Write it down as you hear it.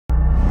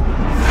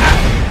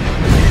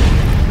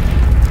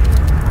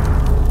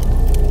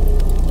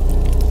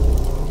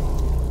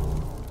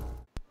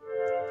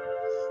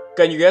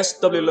Can you guess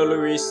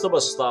WWE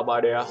superstar by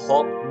their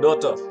hot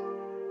daughter?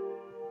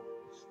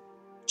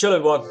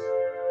 Challenge 1.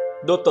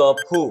 Daughter of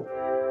who?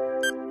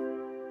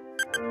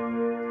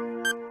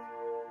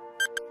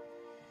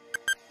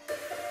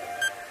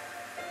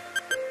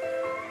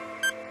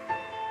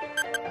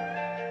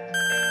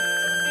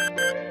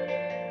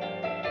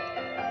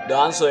 The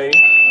answer is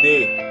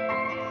B.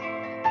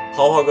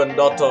 Hulk Hogan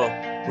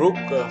daughter, Brooke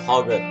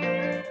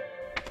Hogan.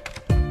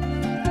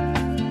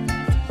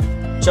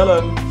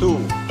 Challenge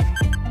 2.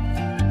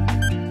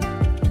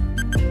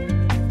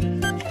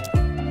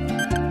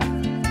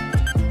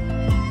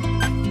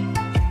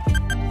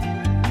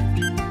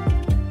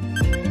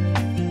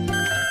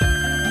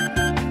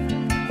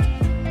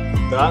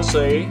 The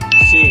answer is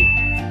C.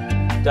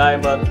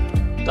 Diamond,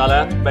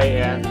 Talat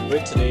Bay and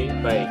Brittany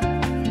Bay.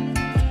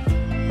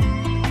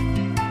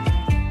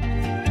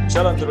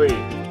 Challenge 3.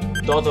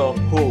 Daughter of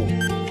who?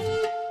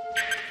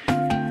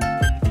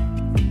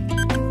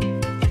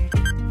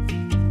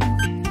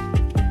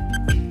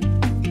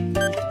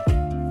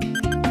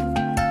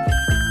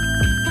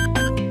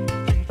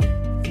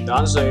 The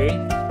answer is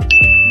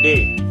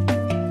D.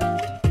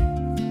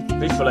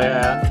 Ric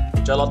Flair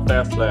and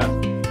Charlotte Flair.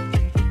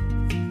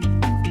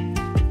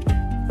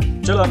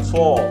 Challenge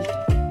 4.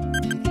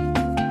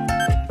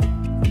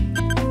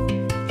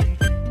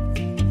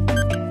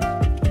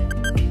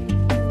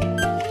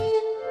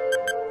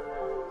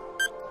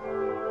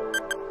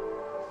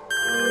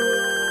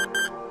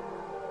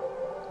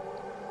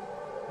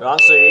 The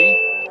answer is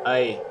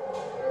A.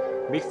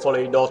 Big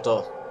Foley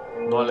daughter,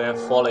 Noelle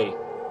Foley.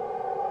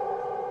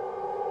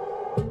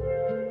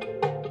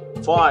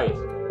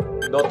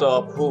 5. Daughter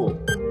of who?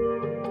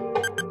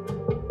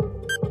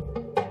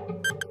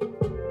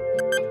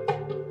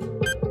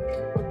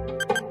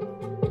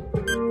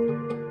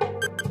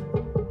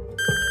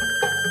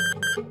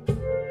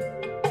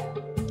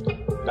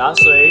 The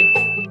answer is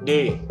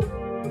D.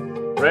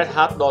 Red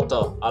Hart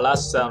daughter,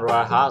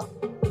 Alexandra Hart.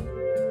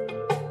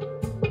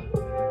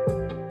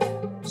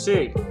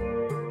 6.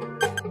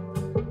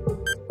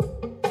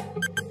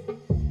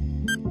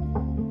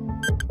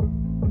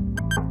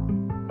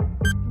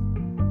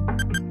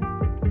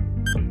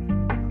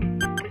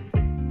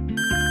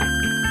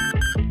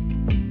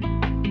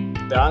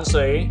 The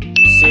answer is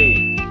C.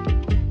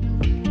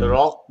 The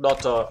Rock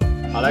daughter,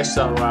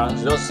 Alexandra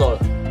Johnson.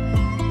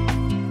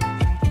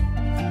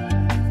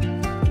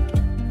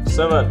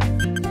 7.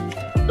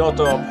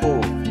 Daughter of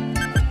who?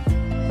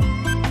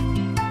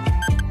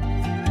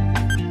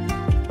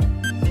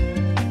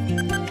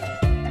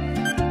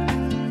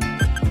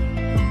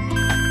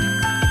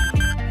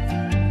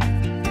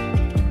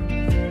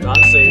 The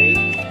answer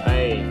is A.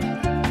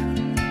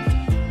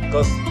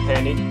 Cause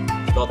Hennig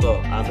daughter,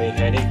 Amy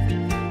Hennig.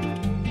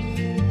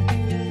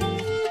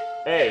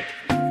 8.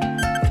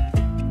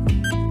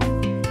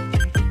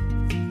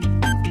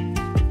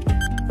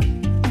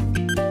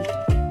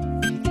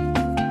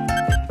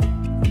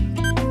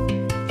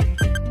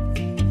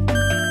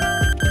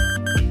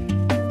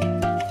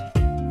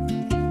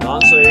 The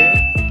answer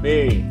is B.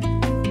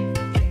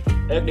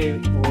 Eddie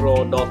Guro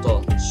daughter,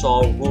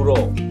 Saul Guro.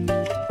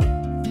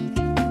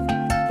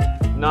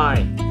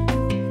 9.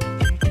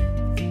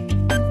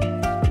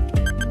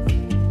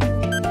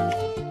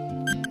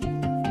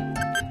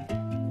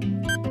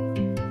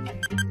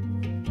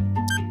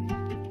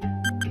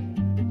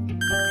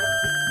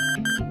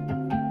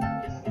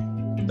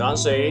 The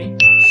answer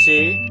is C.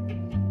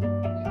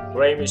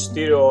 Rey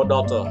Mysterio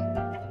daughter,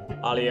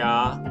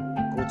 Alia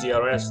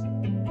Gutierrez.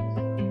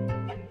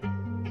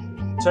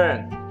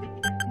 10.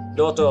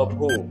 Daughter of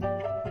who?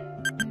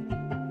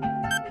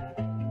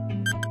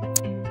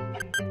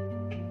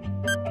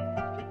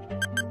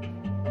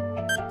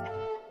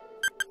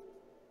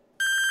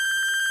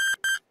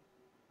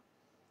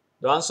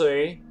 The answer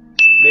is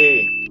B.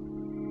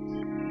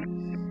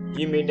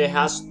 Jimmy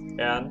Nehas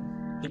and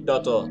his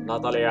daughter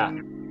Natalia.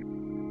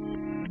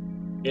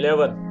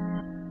 11.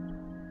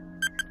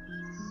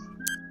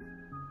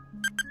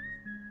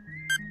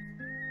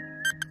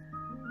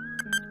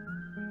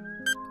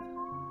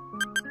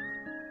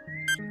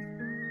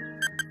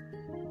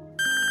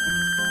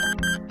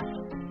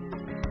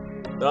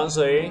 The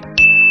answer is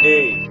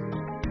D.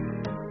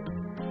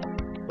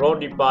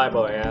 Roddy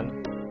Piper and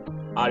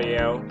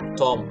Ariel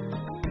Tom.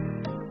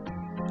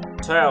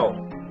 12.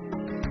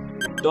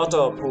 Daughter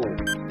of who?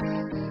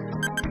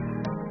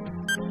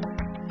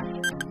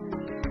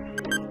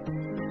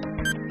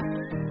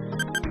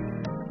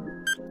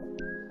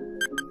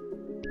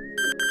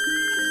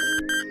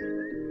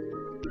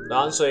 The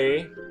answer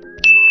is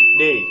D.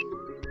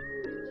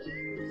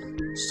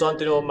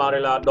 Santino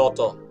Marella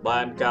daughter,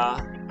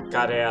 Bianca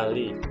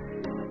Carelli.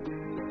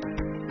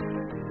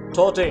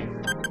 13.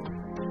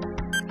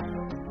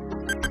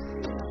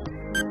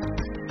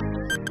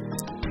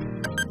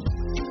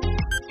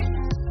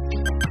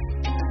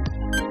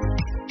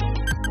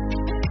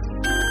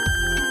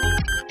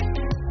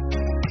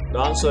 The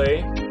answer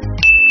is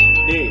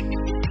D.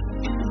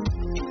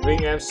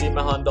 Ring MC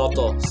Mahon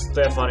daughter,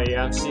 Stephanie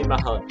MC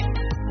Mahon.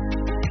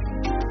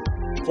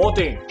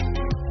 14.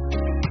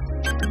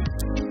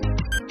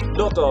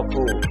 Daughter of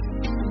who?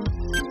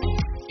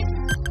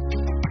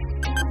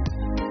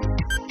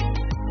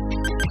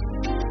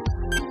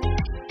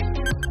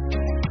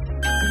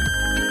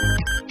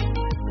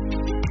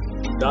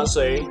 The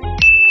answer is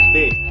B.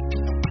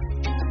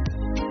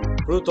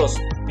 Brutus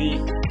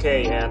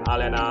B.K. and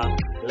Alena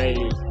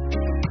Laley.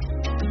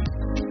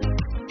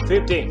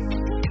 15.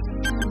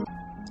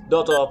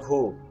 Daughter of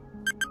who?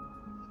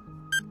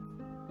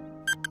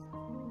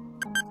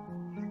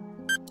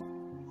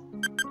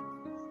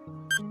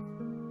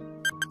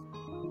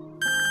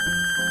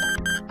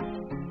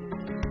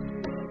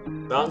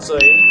 The answer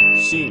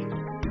is C.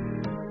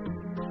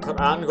 Kurt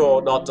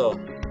Angle daughter,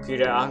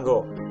 Kira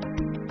Angle.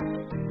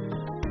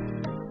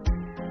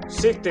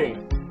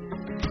 16.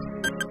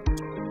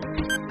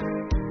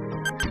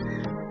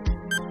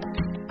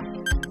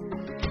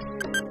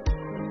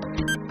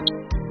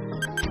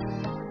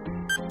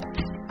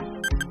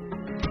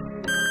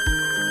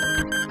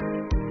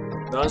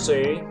 The answer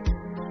is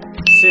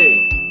C.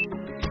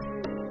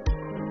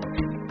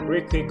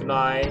 Ricky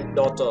Knight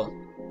daughter,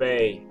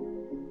 Bay.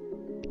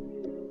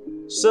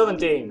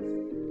 17.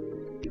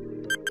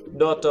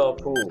 Daughter of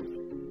who?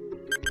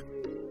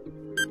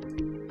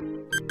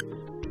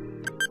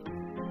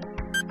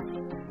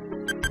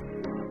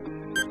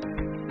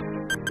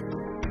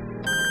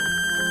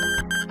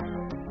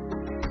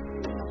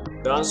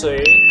 The answer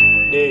is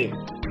D.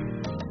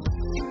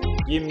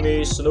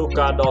 Jimmy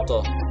Snuka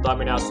daughter,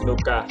 Tamina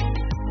Snuka.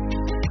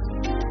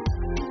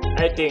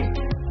 18.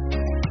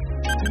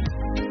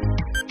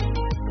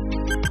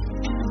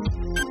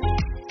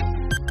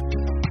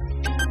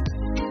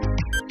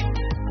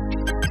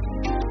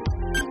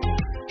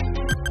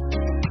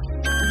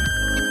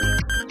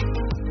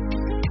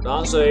 The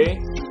answer is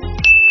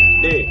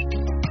D.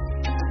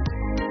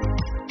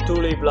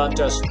 Tully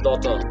Blanchard's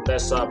daughter,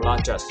 Tessa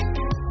Blanchard.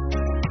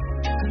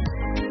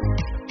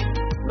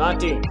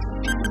 19.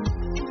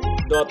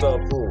 Daughter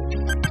of who?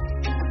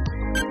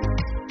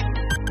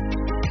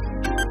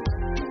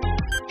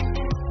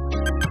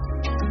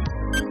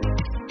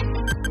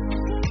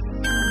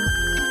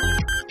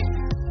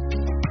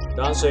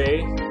 The answer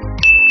is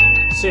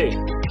C.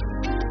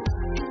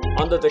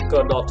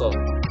 Undertaker daughter,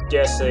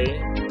 Jesse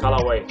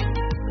Calloway.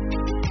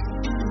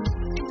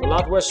 The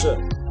last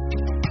question.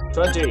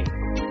 20.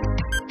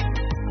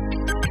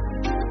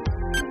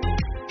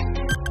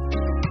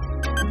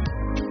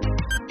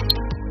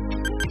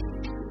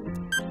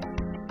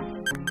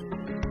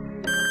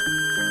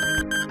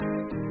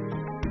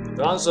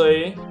 The answer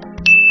is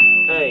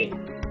A.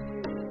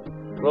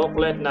 Brock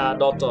Lesnar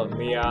daughter,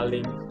 Mia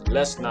Lynn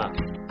Lesnar.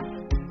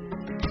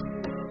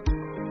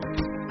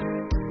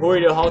 Who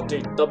is the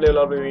hosting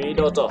WWE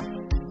daughter?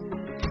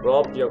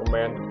 Drop your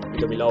comment in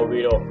the below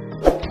video.